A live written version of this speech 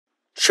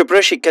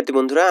সুপ্রিয় শিক্ষার্থী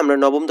বন্ধুরা, আমরা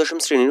নবম দশম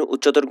শ্রেণীর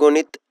উচ্চতর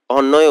গণিত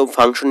অন্বয় ও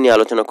ফাংশন নিয়ে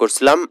আলোচনা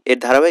করছিলাম। এর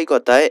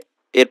ধারাবাহিকতায়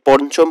এর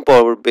পঞ্চম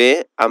পর্বে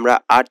আমরা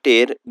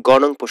 ৮-এর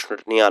গণং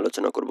প্রশ্নটা নিয়ে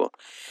আলোচনা করব।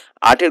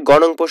 ৮-এর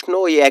গণং প্রশ্ন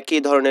ওই একই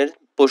ধরনের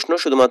প্রশ্ন,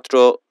 শুধুমাত্র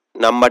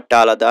নাম্বারটা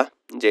আলাদা,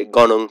 যে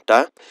গণংটা।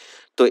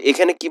 তো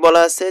এখানে কি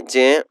বলা আছে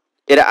যে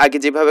এর আগে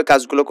যেভাবে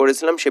কাজগুলো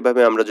করেছিলাম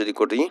সেভাবে আমরা যদি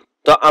করি,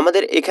 তো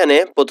আমাদের এখানে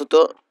প্রথমত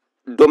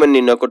ডোমেন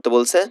নির্ণয় করতে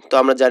বলছে। তো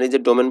আমরা জানি যে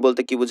ডোমেন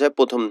বলতে কি বোঝায়,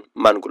 প্রথম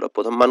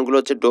মানগুলো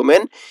হচ্ছে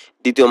ডোমেন,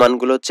 দ্বিতীয়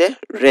মানগুলো হচ্ছে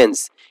রেঞ্জ।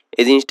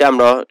 এই জিনিসটা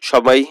আমরা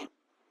সবাই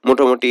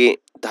মোটামুটি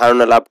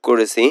ধারণা লাভ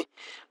করেছি।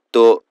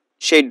 তো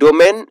সেই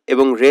ডোমেন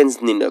এবং রেঞ্জ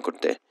নির্ণয়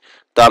করতে,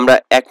 তো আমরা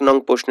 ১ নং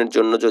প্রশ্নের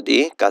জন্য যদি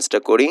কাজটা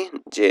করি,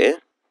 যে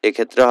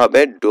এক্ষেত্রে হবে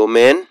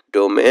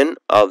domain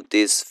of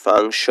this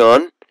function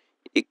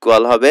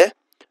equal হবে,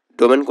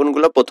 ডোমেন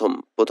কোনগুলো,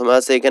 প্রথমে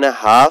আছে এখানে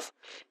হাফ,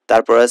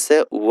 তারপর আছে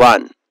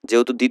 1,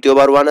 যেহেতু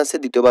দ্বিতীয়বার 1 আছে,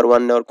 দ্বিতীয়বার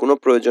 1 নেওয়ার কোনো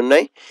প্রয়োজন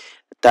নাই।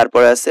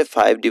 তারপরে আছে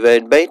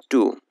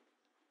 5/2,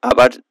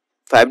 আবার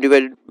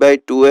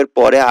 5/2 এর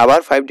পরে আবার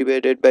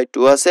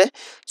 5/2 আছে,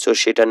 সো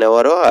সেটা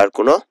নেওয়ারও আর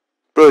কোনো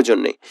প্রয়োজন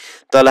নেই।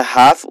 তাহলে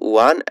হাফ,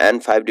 1 and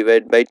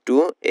 5/2,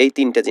 এই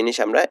তিনটা জিনিস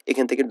আমরা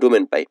এখান থেকে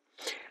ডোমেন পাই।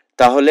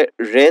 তাহলে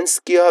রেঞ্জ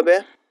কি হবে?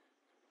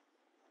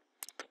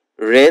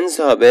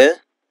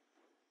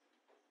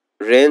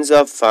 রেঞ্জ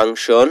অফ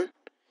ফাংশন,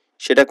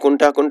 সেটা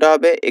কোনটা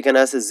হবে? এখানে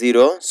আছে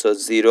 0, সো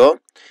 0,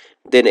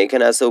 দেন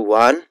এখানে আছে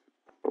 1,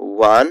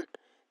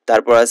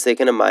 তারপর আছে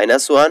এখানে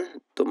 -1,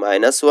 তো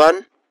 -1,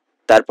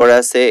 তারপরে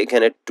আছে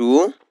এখানে 2,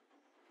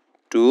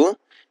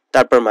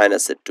 তারপর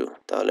 -2,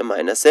 তাহলে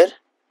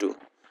 -2।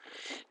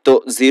 তো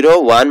 0,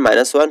 1,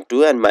 -1,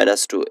 2 and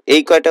 -2,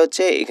 এই কয়টা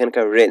হচ্ছে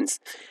এখানকার রেঞ্জ।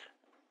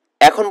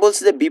 এখন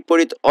বলছে যে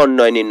বিপরীত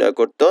অন্বয় নির্ণয়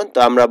করতে। তো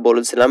আমরা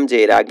বলেছিলাম যে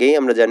এর আগেই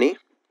আমরা জানি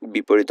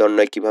বিপরীত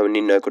অন্বয় কিভাবে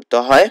নির্ণয় করতে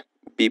হয়।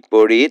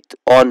 বিপরীত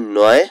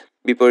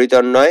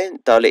অন্বয়,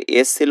 তাহলে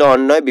এস ছিল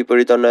অন্বয়,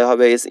 বিপরীত অন্বয়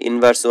হবে এস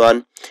ইনভার্স 1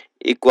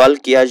 ইকুয়াল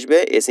কি আসবে?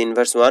 এস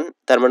ইনভার্স 1,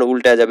 তার মানে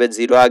উল্টা যাবে,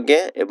 0 আগে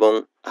এবং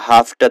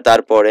হাফটা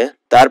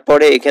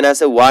তারপরে এখানে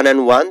আছে 1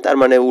 and 1, তার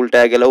মানে উল্টা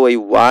গেল, ওই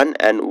 1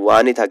 and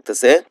 1ই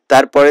থাকতেছে।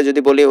 তারপরে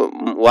যদি বলি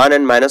 1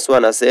 and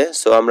 -1 আছে,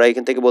 সো আমরা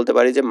এখান থেকে বলতে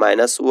পারি যে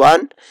 -1,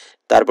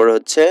 তারপর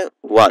হচ্ছে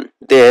 1,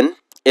 দেন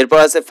এরপর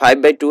আছে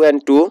 5/2 and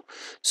 2,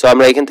 সো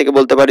আমরা এখান থেকে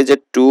বলতে পারি যে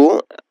 2,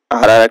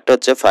 আর একটা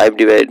হচ্ছে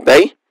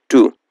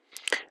 5/2,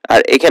 আর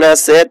এখানে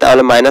আছে,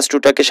 তাহলে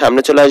 -2টাকে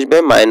সামনে চলে আসবে,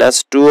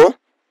 -2,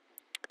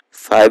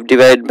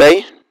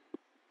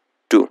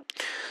 5/2।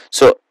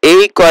 সো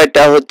এই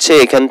কয়টা হচ্ছে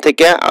এখান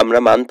থেকে আমরা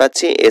মান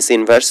পাচ্ছি এস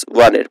ইনভার্স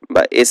 1 এর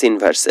বা এস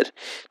ইনভার্সের।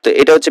 তো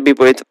এটা হচ্ছে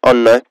বিপরীত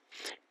অন্বয়।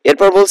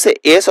 এরপর বলছে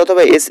এস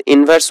অথবা এস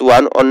ইনভার্স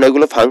 1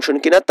 অন্যগুলো ফাংশন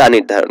কিনা তা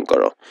নির্ধারণ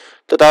করো।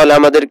 তো তাহলে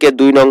আমাদেরকে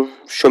 2 নং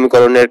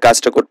সমীকরণের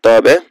কাজটা করতে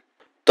হবে।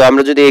 তো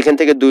আমরা যদি এখান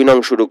থেকে 2 নং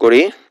শুরু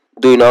করি,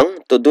 2 নং,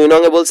 তো 2 নং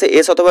এ বলছে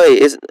এস অথবা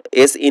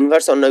এস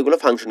ইনভার্স অন্যগুলো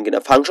ফাংশন কিনা।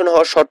 ফাংশন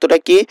হওয়ার শর্তটা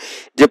কি?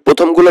 যে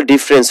প্রথমগুলো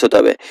ডিফারেন্স হতে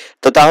হবে।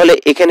 তো তাহলে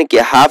এখানে কি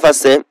হাফ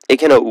আছে,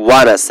 এখানে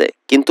 1 আছে,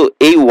 কিন্তু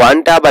এই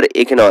 1টা আবার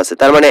এখানেও আছে,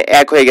 তার মানে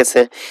 1 হয়ে গেছে।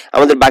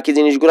 আমাদের বাকি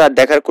জিনিসগুলো আর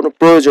দেখার কোনো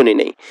প্রয়োজনই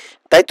নেই,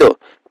 তাই তো?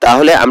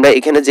 তাহলে আমরা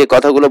এখানে যে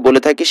কথাগুলো বলে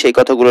থাকি সেই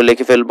কথাগুলো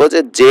লিখে ফেলবো,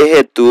 যে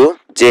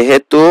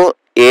যেহেতু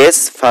এস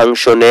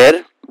ফাংশনের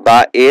বা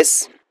এস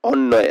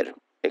অন্বয়ের,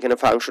 এখানে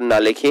ফাংশন না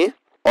লিখি,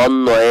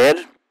 অন্বয়ের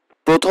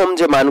প্রথম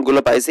যে মানগুলো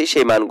পাইছি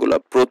সেই মানগুলো,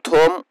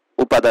 প্রথম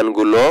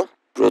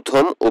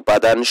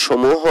উপাদান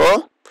সমূহ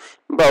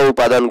বা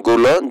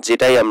উপাদানগুলো,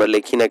 যেটাই আমরা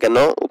লিখি না কেন,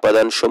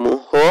 উপাদান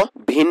সমূহ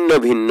ভিন্ন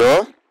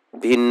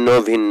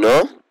ভিন্ন,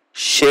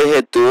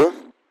 সেহেতু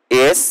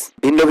এস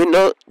ভিন্ন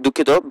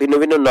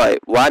ভিন্ন নয়,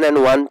 1 and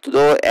 1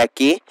 তো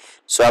একই,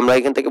 সো আমরা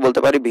এখান থেকে বলতে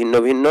পারি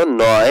ভিন্ন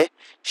নয়,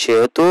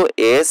 সেহেতু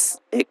এস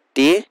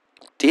একটি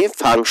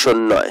ফাংশন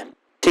নয়।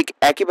 ঠিক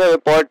একইভাবে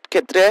পরের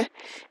ক্ষেত্রে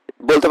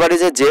বলতে পারি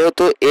যে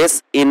যেহেতু এস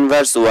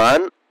ইনভার্স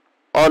 1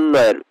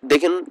 অন্বয়ের,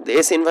 দেখুন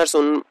এস ইনভার্স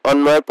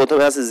অন্বয়ের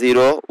প্রথমে আছে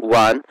 0,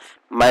 1,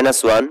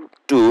 -1,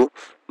 2,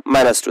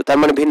 -2, তার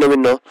মানে ভিন্ন।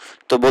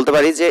 তো বলতে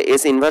পারি যে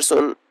এস ইনভার্স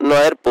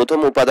অন্বয়ের প্রথম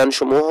উপাদান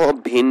সমূহ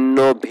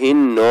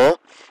ভিন্ন,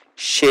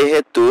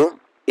 সেহেতু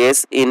এস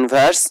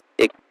ইনভার্স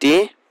একটি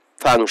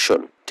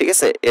ফাংশন। ঠিক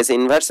আছে, এস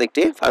ইনভার্স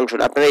একটি ফাংশন।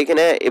 আপনারা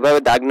এখানে এভাবে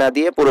দাগ না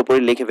দিয়ে পুরোপুরি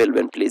লিখে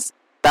ফেলবেন প্লিজ।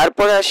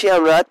 তারপরে আসি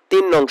আমরা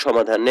 3 নং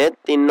সমাধানে।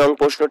 3 নং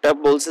প্রশ্নটা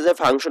বলছে যে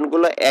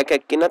ফাংশনগুলো এক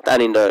কিনা তা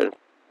নির্ণয়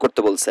করতে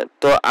বলছে।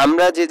 তো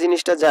আমরা যে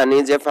জিনিসটা জানি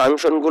যে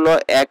ফাংশনগুলো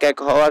এক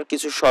হওয়ার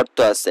কিছু শর্ত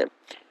আছে।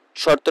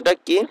 শর্তটা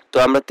কি? তো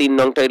আমরা 3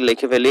 নংটা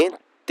লিখে ফেলি।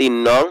 3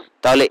 নং,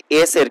 তাহলে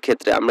এস এর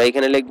ক্ষেত্রে আমরা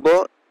এখানে লিখব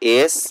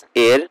এস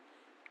এর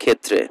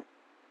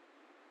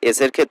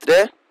ক্ষেত্রে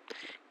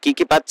কি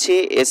পাচ্ছি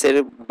এস এর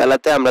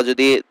বেলাতে আমরা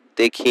যদি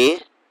দেখি,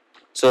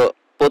 সো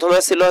প্রথমে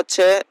ছিল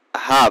হচ্ছে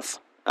হাফ,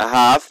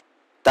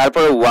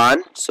 তারপরে 1,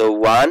 সো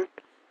 1,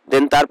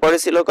 দেন তারপরে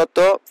ছিল কত?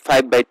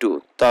 5/2,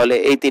 তাহলে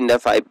এই তিনটা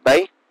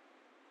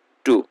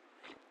 5/2,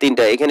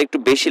 তিনটা এখানে একটু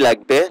বেশি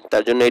লাগবে,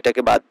 তার জন্য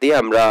এটাকে বাদ দিয়ে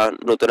আমরা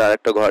নতুন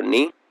আরেকটা ঘর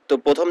নিই। তো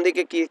প্রথম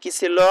দিকে কি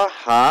ছিল?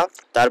 হাফ,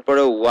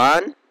 তারপরে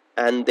 1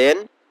 and then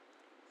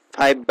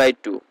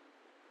 5/2,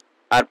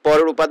 আর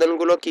পরের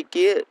উপাদানগুলো কি?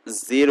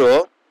 0,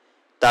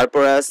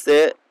 তারপরে আছে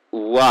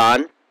 1,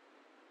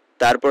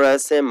 তারপরে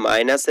আছে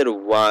মাইনাসের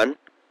 1,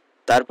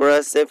 তারপরে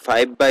আছে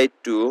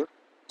 5/2,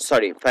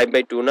 সরি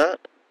 5/2 না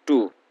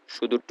 2,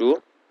 শুধু 2,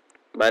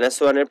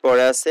 -1 এর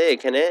পরে আছে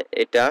এখানে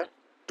এটা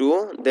 2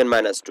 দেন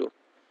 -2,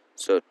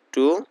 সো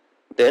 2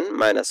 দেন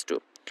 -2।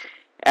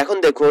 এখন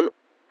দেখুন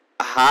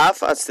হাফ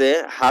আছে,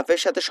 হাফের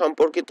সাথে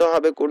সম্পর্কিত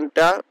হবে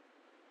কোনটা?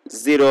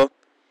 0।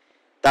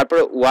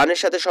 তারপরে 1 এর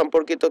সাথে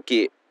সম্পর্কিত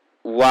কি?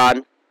 1।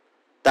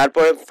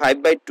 তারপরে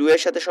 5/2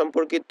 এর সাথে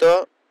সম্পর্কিত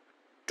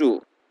 2,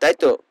 তাই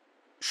তো?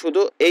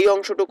 শুধু এই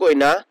অংশটুকুই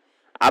না,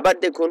 আবার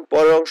দেখুন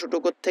পরের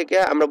অংশটুকুর থেকে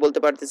আমরা বলতে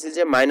পারতেছি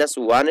যে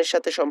 -1 এর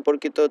সাথে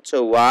সম্পর্কিত হচ্ছে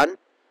 1,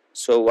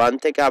 সো 1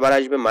 থেকে আবার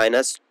আসবে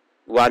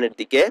 -1 এর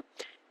দিকে।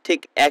 ঠিক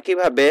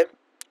একইভাবে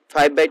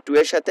 5/2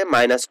 এর সাথে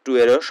 -2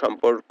 এরও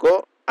সম্পর্ক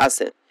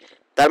আছে।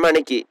 তার মানে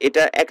কি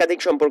এটা একাধিক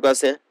সম্পর্ক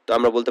আছে, তো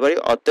আমরা বলতে পারি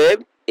অতএব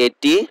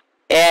এটি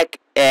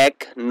 1-1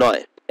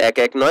 নয়,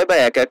 1-1 নয় বা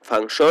 1-1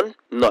 ফাংশন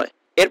নয়।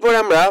 এরপর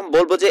আমরা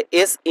বলবো যে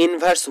S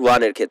ইনভার্স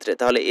 1 এর ক্ষেত্রে,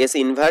 তাহলে S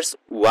ইনভার্স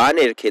 1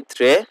 এর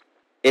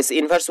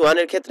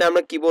ক্ষেত্রে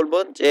আমরা কি বলবো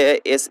যে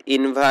S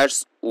ইনভার্স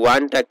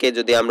 1 টাকে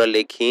যদি আমরা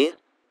লিখি,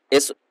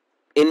 S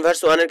ইনভার্স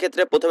 1 এর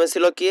ক্ষেত্রে প্রথমে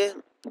ছিল কি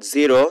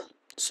 0,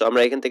 সো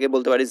আমরা এখান থেকে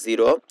বলতে পারি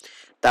 0,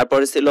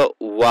 তারপরে ছিল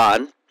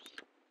 1,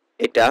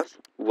 এটা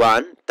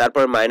 1,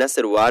 তারপর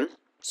মাইনাসের 1,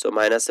 সো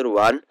মাইনাসের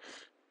 1,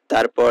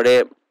 তারপরে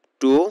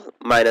 2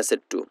 মাইনাসের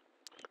 2,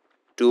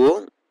 2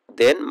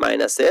 দেন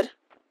মাইনাসের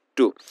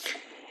 2।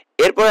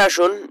 এরপর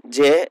আসুন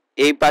যে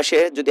এই পাশে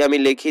যদি আমি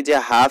লিখি যে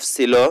হাফ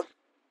ছিল,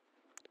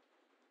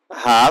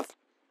 হাফ,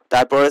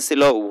 তারপরে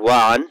ছিল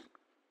 1,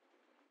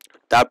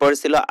 তারপর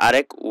ছিল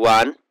আরেক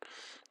 1,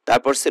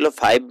 তারপর ছিল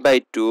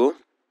 5/2,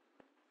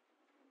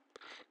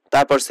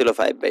 তারপর ছিল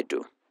 5/2।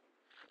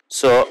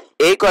 সো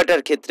এই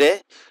কয়টার ক্ষেত্রে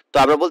তো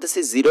আমরা বলতেছি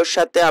 0 এর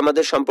সাথে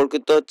আমাদের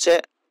সম্পর্কিত হচ্ছে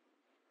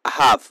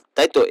হাফ,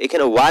 তাই তো?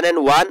 এখানে 1 and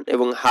 1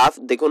 এবং হাফ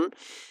দেখুন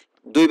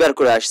দুইবার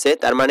করে আসছে,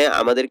 তার মানে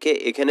আমাদেরকে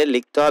এখানে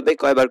লিখতে হবে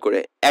কয়বার করে?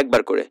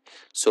 একবার করে।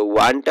 সো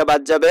 1 টা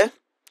বাদ যাবে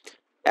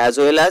অ্যাজ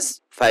ওয়েল অ্যাজ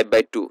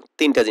 5/2,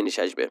 তিনটা জিনিস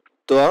আসবে।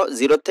 তো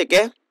 0 থেকে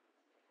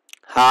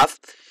হাফ,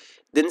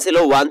 দেন ছিল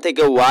 1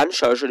 থেকে 1,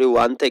 সরাসরি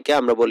 1 থেকে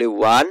আমরা বলি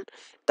 1,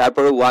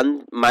 তারপরে 1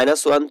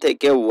 -1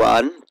 থেকে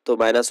 1, তো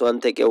 -1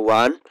 থেকে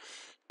 1,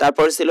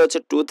 তারপর ছিল হচ্ছে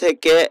 2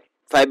 থেকে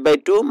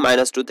 5/2,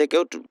 -2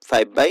 থেকেও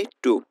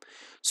 5/2।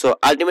 সো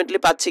আলটিমেটলি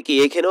পাচ্ছি কি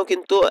এখানেও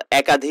কিন্তু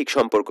একাধিক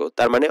সম্পর্ক,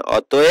 তার মানে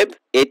অতএব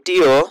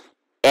এটিও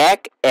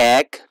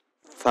 1-1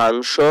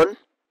 ফাংশন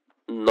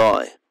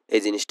নয়,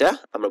 এই জিনিসটা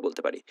আমরা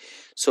বলতে পারি।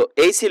 সো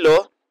এই ছিল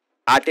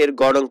 8 এর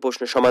গ নং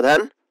প্রশ্নের সমাধান।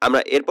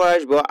 আমরা এরপর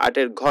আসবো 8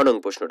 এর ঘ নং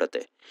প্রশ্নটাতে।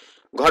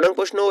 ঘ নং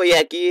প্রশ্ন ওই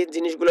একই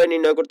জিনিসগুলো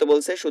নির্ণয় করতে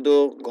বলছে, শুধু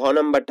ঘ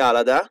নাম্বারটা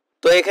আলাদা।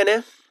 তো এখানে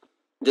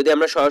যদি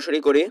আমরা সরাসরি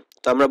করি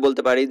তো আমরা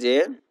বলতে পারি যে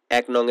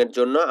 1 নং এর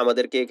জন্য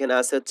আমাদেরকে এখানে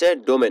আছে হচ্ছে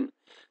ডোমেন,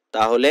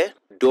 তাহলে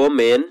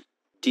domain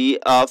D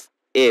of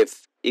F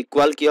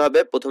equal কি হবে?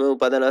 প্রথমে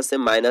উপাদান আছে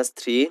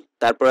 -3,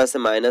 তারপর আছে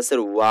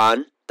 -1,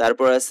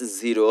 তারপর আছে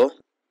 0,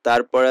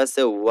 তারপর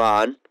আছে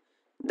 1,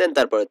 দেন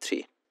তারপরে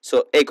 3। সো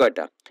এই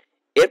কয়টা।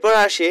 এরপর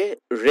আসি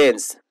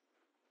রেঞ্জ।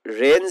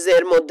 রেঞ্জ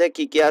এর মধ্যে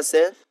কি কি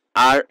আছে?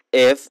 আর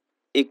এফ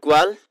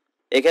ইকুয়াল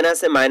এখানে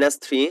আছে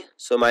 -3,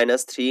 সো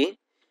 -3,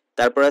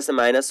 তারপর আছে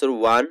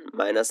 -1,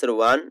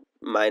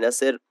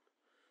 মাইনাসের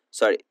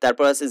সরি,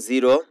 তারপর আছে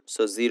 0,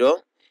 সো 0,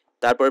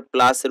 তারপর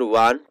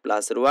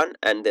 +1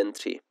 এন্ড দেন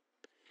 3।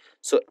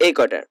 সো এই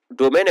কয়টা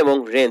ডোমেন এবং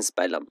রেঞ্জ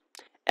পাইলাম।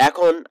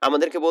 এখন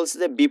আমাদেরকে বলছে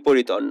যে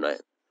বিপরীত অন্বয়,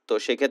 তো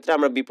সেক্ষেত্রে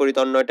আমরা বিপরীত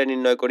অন্বয়টা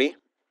নির্ণয় করি।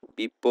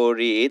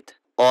 বিপরীত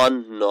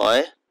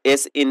অন্বয়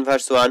S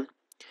ইনভার্স 1।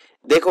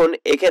 দেখুন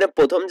এখানে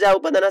প্রথম যা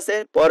উপাদান আছে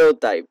পরেও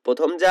তাই,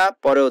 প্রথম যা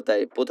পরেও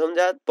তাই, প্রথম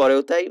যা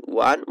পরেও তাই,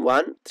 1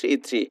 1 3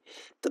 3।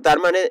 তো তার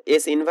মানে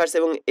S ইনভার্স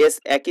এবং S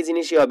একই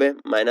জিনিসই হবে,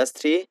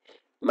 -3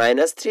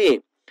 -3।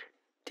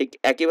 ঠিক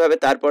একইভাবে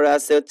তারপরে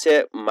আছে হচ্ছে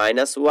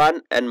 -1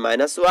 and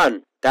 -1,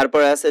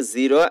 তারপরে আছে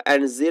 0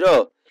 and 0,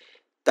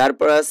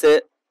 তারপরে আছে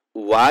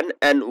 1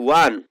 and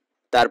 1,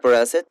 তারপরে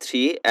আছে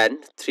 3 and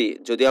 3।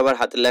 যদিও আমার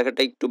হাতের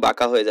লেখাটা একটু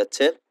বাঁকা হয়ে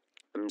যাচ্ছে,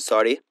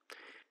 সরি।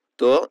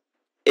 তো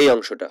এই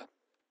অংশটা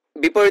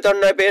বিপরীত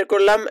অন্বয় বের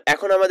করলাম।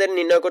 এখন আমাদের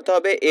নির্ণয় করতে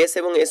হবে এস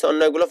এবং এস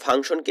অন্বয়গুলো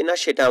ফাংশন কিনা,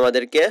 সেটা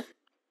আমাদেরকে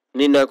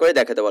নির্ণয় করে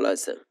দেখাতে বলা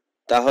হয়েছে।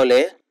 তাহলে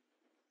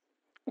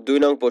 2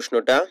 নং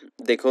প্রশ্নটা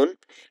দেখুন,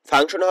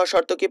 ফাংশন হওয়ার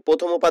শর্ত কি?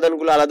 প্রথম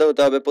উপাদানগুলো আলাদা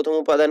হতে হবে। প্রথম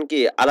উপাদান কি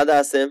আলাদা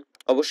আছে?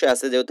 অবশ্যই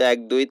আছে, যেহেতু 1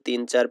 2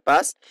 3 4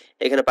 5,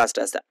 এখানে 5টা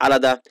আছে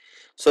আলাদা।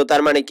 সো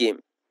তার মানে কি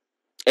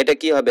এটা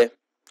কি হবে?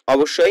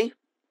 অবশ্যই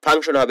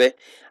ফাংশন হবে।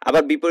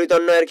 আবার বিপরীত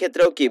অন্বয়ের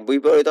ক্ষেত্রেও কি?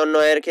 বিপরীত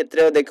অন্বয়ের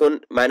ক্ষেত্রেও দেখুন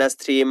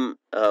 -3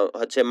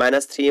 হচ্ছে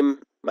 -3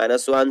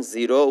 -1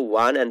 0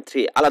 1 and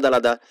 3 আলাদা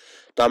আলাদা।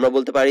 তো আমরা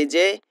বলতে পারি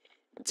যে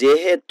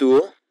যেহেতু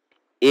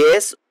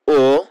এস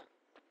ও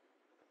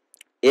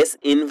এস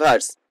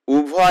ইনভার্স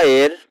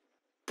উভয়ের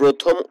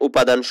প্রথম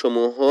উপাদান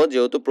সমূহ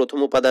যেহেতু প্রথম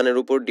উপাদানের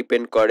উপর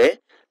ডিপেন্ড করে,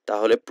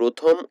 তাহলে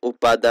প্রথম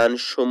উপাদান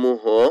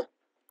সমূহ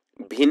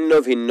ভিন্ন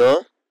ভিন্ন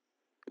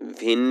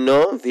ভিন্ন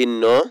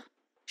ভিন্ন,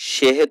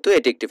 সেহেতু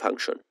এটি একটি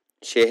ফাংশন।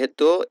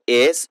 সেহেতু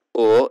এস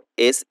ও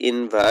এস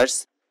ইনভার্স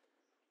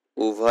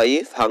উভয়ই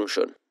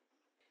ফাংশন।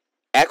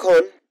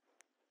 এখন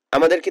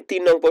আমাদেরকে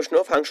 3 নং প্রশ্ন,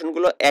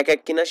 ফাংশনগুলো এক এক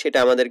কিনা সেটা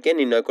আমাদেরকে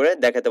নির্ণয় করে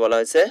দেখাতে বলা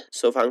হয়েছে।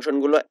 সো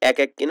ফাংশনগুলো এক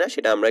এক কিনা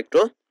সেটা আমরা একটু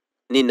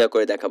নির্ণয়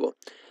করে দেখাবো।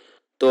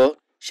 তো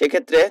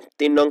সেক্ষেত্রে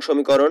 3 নং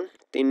সমীকরণ,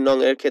 3 নং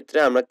এর ক্ষেত্রে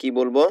আমরা কি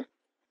বলবো?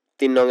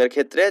 3 নং এর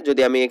ক্ষেত্রে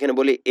যদি আমি এখানে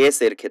বলি এস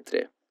এর ক্ষেত্রে,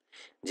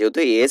 যেহেতু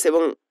এস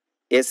এবং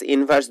এস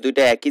ইনভার্স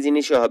দুইটা একই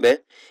জিনিসই হবে,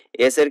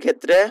 এস এর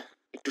ক্ষেত্রে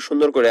একটু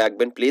সুন্দর করে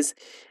আঁকবেন প্লিজ,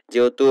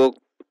 যেহেতু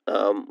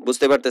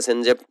বুঝতে পারতেছেন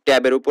যে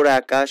ট্যাবের উপরে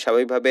আঁকা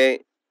স্বাভাবিকভাবে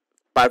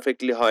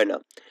পারফেক্টলি হয় না।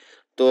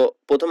 তো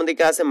প্রথম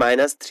দিকে আছে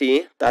 -3,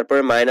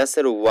 তারপরে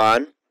মাইনাসের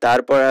 1,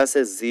 তারপরে আছে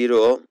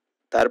 0,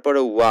 তারপরে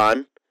 1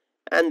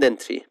 অ্যান্ড দেন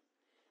 3,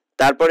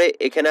 তারপরে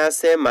এখানে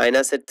আছে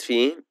মাইনাসের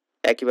 3,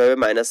 একইভাবে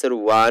মাইনাসের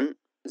 1,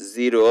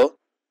 0,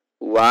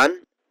 1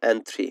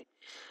 অ্যান্ড 3।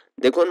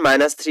 দেখুন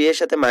 -3 এর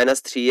সাথে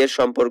 -3 এর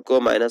সম্পর্ক,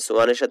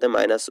 -1 এর সাথে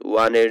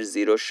 -1 এর,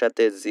 0 এর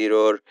সাথে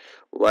 0,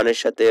 1 এর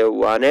সাথে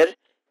 1 এর,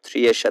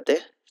 3 এর সাথে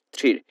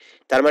 3।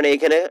 তার মানে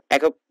এখানে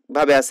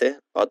এককভাবে আছে,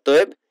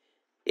 অতএব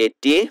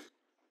এটি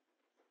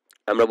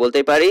আমরা বলতে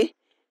পারি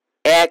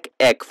এক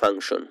এক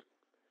ফাংশন।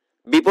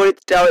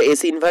 বিপরীতটাও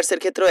এস ইনভার্সের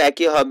ক্ষেত্রেও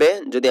একই হবে।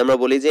 যদি আমরা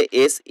বলি যে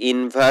এস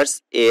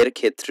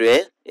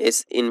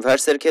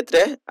ইনভার্সের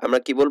ক্ষেত্রে আমরা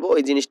কি বলবো,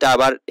 ওই জিনিসটা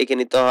আবার এঁকে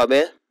নিতে হবে।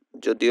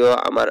 যদিও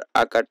আমার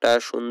আঁকাটা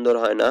সুন্দর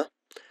হয় না,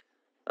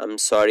 আই এম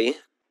সরি,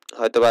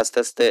 হয়তো আস্তে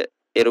আস্তে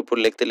এর উপর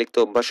লিখতে লিখতে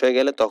অভ্যাস হয়ে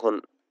গেলে তখন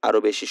আরো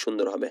বেশি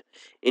সুন্দর হবে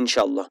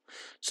ইনশাআল্লাহ।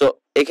 সো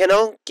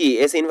এখানেও কি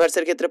এস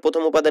ইনভার্সের ক্ষেত্রে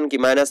প্রথম উপাদান কি?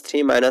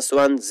 -3,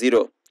 -1,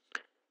 0,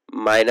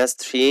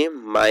 -3,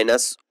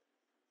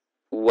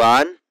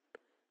 -1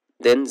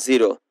 দেন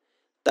 0,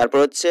 তারপর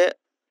হচ্ছে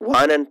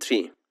 1 and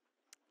 3,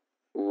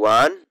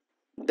 1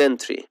 দেন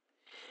 3।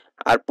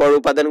 আর পর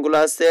উপাদানগুলো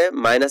আছে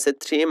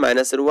 -3,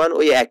 -1,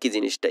 ওই একই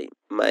জিনিসটাই,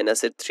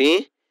 -3,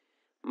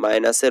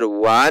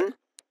 -1,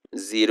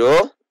 0,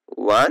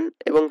 1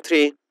 এবং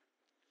 3।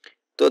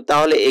 তো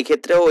তাহলে এই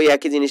ক্ষেত্রেও ওই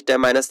একই জিনিসটা,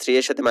 -3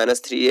 এর সাথে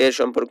 -3 এর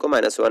সম্পর্ক,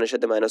 -1 এর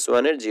সাথে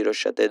 -1 এর, 0 এর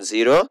সাথে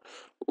 0,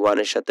 1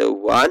 এর সাথে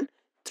 1,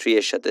 3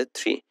 এর সাথে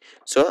 3।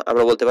 সো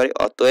আমরা বলতে পারি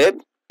অতএব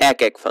এক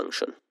এক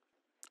ফাংশন,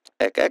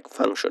 এক এক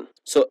ফাংশন।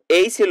 সো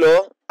এই ছিল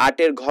 8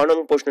 এর ঘ নং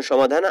প্রশ্ন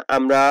সমাধান।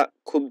 আমরা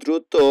খুব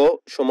দ্রুত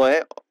সময়ে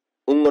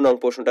অঙ্গ নং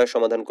প্রশ্নটার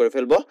সমাধান করে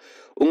ফেলবো।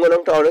 অঙ্গ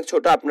নংটা অনেক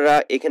ছোট, আপনারা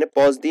এখানে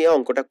পজ দিয়ে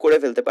অঙ্কটা করে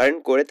ফেলতে পারেন,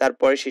 করে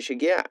তারপরে শেষে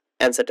গিয়ে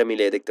অ্যান্সারটা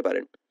মিলিয়ে দেখতে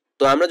পারেন।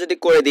 তো আমরা যদি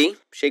করে দিই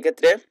সেই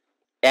ক্ষেত্রে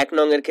 1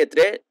 নং এর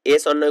ক্ষেত্রে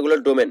এস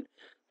অন্যগুলোর ডোমেন,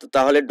 তো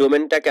তাহলে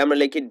ডোমেনটাকে আমরা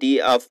লিখি ডি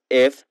অফ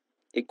এফ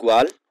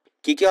ইকুয়াল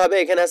কি কি হবে?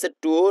 এখানে আছে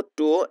 2,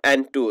 2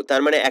 and 2,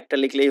 তার মানে একটা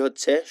লিখলেই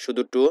হচ্ছে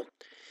শুধু 2।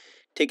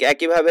 ঠিক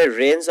একইভাবে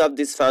range of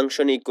this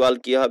function equal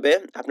কি হবে?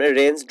 আপনার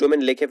রেঞ্জ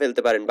ডোমেন লিখে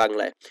ফেলতে পারেন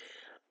বাংলায়।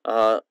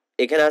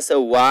 এখানে আছে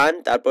 1,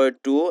 তারপরে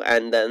 2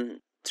 and then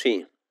 3,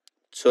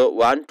 সো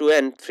 1, 2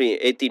 and 3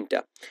 এই তিনটা।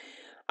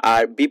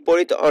 আর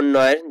বিপরীত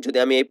অন্বয়ের যদি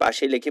আমি এই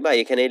পাশেই লিখি বা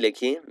এখানেই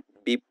লিখি,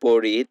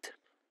 বিপরীত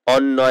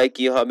অন্বয়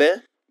কি হবে?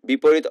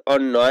 বিপরীত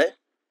অন্বয়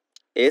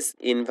এস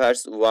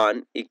ইনভার্স 1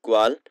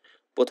 ইকুয়াল,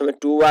 প্রথমে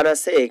 2, 1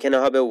 আছে, এখানে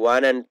হবে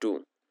 1 and 2,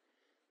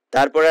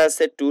 তারপরে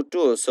আছে 2,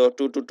 2, সো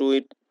 2, 2, 2,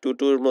 2,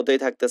 2 এর মতোই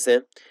থাকতেছে,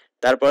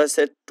 তারপর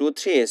আছে 2,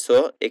 3, সো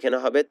এখানে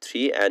হবে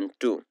 3 and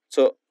 2।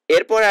 সো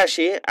এরপরে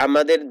আসি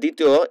আমাদের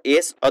দ্বিতীয়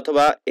এস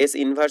অথবা এস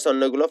ইনভার্স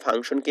অন্যগুলো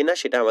ফাংশন কিনা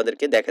সেটা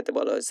আমাদেরকে দেখাতে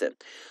বলা হয়েছে।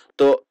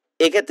 তো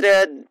এক্ষেত্রে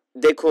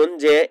দেখুন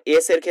যে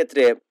এস এর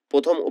ক্ষেত্রে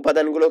প্রথম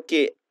উপাদানগুলো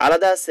কি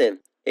আলাদা আছে?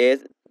 এর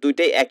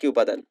দুইটাই একই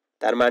উপাদান,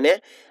 তার মানে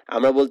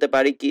আমরা বলতে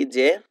পারি কি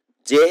যে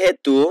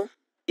যেহেতু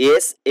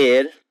এস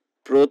এর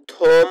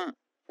প্রথম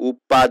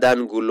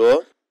উপাদানগুলো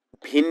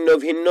ভিন্ন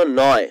ভিন্ন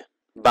নয়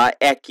বা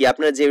একই,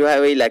 আপনারা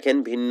যেভাবেই লেখেন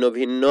ভিন্ন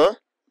ভিন্ন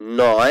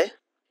নয়,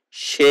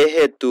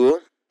 সেহেতু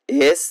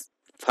এস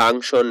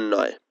ফাংশন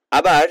নয়।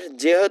 আবার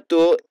যেহেতু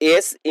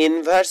এস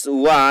ইনভার্স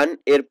 1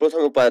 এর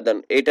প্রথম উপাদান,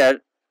 এটার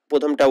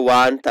প্রথমটা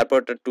 1,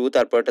 তারপরটা 2,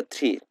 তারপরটা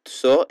 3,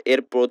 সো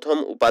এর প্রথম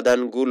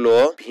উপাদানগুলো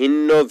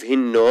ভিন্ন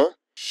ভিন্ন,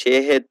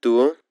 সেহেতু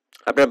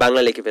আপনারা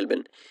বাংলা লিখে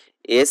ফেলবেন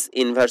এস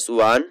ইনভার্স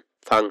 1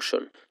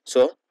 ফাংশন।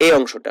 সো এই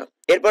অংশটা।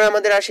 এরপর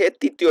আমাদের আসে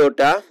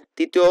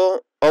তৃতীয়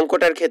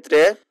অঙ্কটার ক্ষেত্রে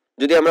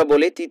যদি আমরা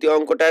বলি তৃতীয়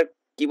অঙ্কটার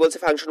কি বলছে,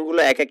 ফাংশনগুলো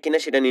এক এক কিনা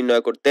সেটা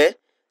নির্ণয় করতে,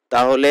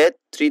 তাহলে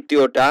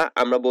তৃতীয়টা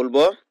আমরা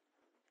বলবো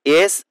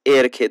এস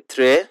এর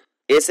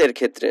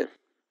ক্ষেত্রে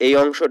এই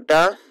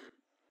অংশটা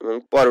এবং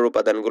পরের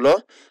উপাদানগুলো।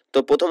 তো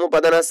প্রথম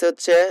উপাদান আছে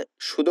হচ্ছে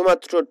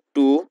শুধুমাত্র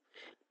 2,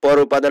 পর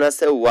উপাদান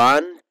আছে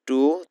 1,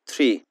 2,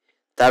 3,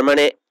 তার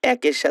মানে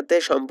একের সাথে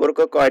সম্পর্ক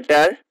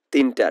কয়টার?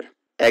 তিনটার,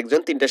 একজন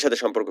তিনটার সাথে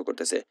সম্পর্ক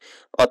করতেছে,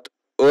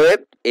 অতএব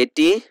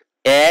এটি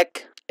 1,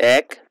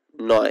 1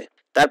 নয়।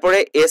 তারপরে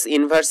এস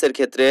ইনভার্সের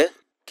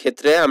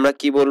ক্ষেত্রে আমরা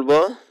কি বলবো?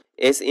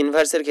 এস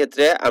ইনভার্সের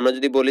ক্ষেত্রে আমরা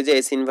যদি বলি যে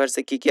এস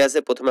ইনভার্সে কি কি আছে,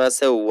 প্রথমে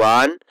আছে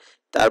 1,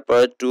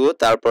 তারপরে 2,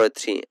 তারপরে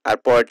 3, আর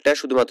পরেরটা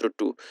শুধুমাত্র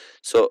 2।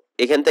 সো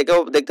এখান থেকেও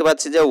দেখতে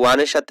পাচ্ছি যে 1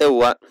 এর সাথে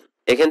 1,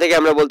 এখান থেকে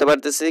আমরা বলতে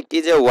পারতেছি কি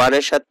যে 1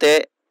 এর সাথে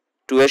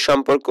 2 এর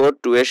সম্পর্ক,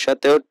 2 এর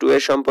সাথেও 2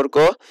 এর সম্পর্ক,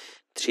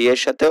 3 এর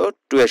সাথেও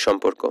 2 এর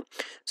সম্পর্ক।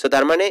 সো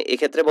তার মানে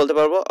এক্ষেত্রে বলতে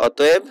পারবো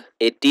অতএব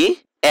এটি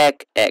 1,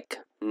 1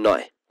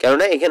 নয়।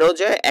 কেননা এখানেও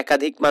যে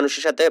একাধিক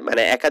মানুষের সাথে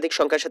মানে একাধিক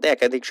সংখ্যার সাথে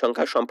একাধিক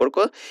সংখ্যার সম্পর্ক,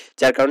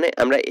 যার কারণে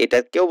আমরা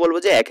এটাকেও বলবো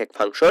যে এক এক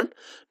ফাংশন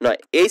নয়।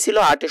 এই ছিল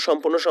 8 এর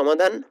সম্পূর্ণ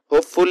সমাধান।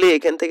 হোপফুলি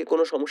এখান থেকে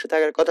কোনো সমস্যা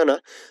থাকার কথা না।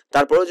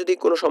 তারপরেও যদি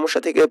কোনো সমস্যা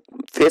থেকে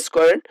ফেস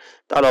করেন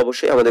তাহলে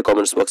অবশ্যই আমাদের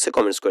কমেন্টস বক্সে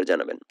কমেন্টস করে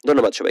জানাবেন।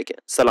 ধন্যবাদ সবাইকে।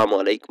 আসসালামু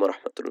আলাইকুম ওয়া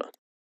রাহমাতুল্লাহ।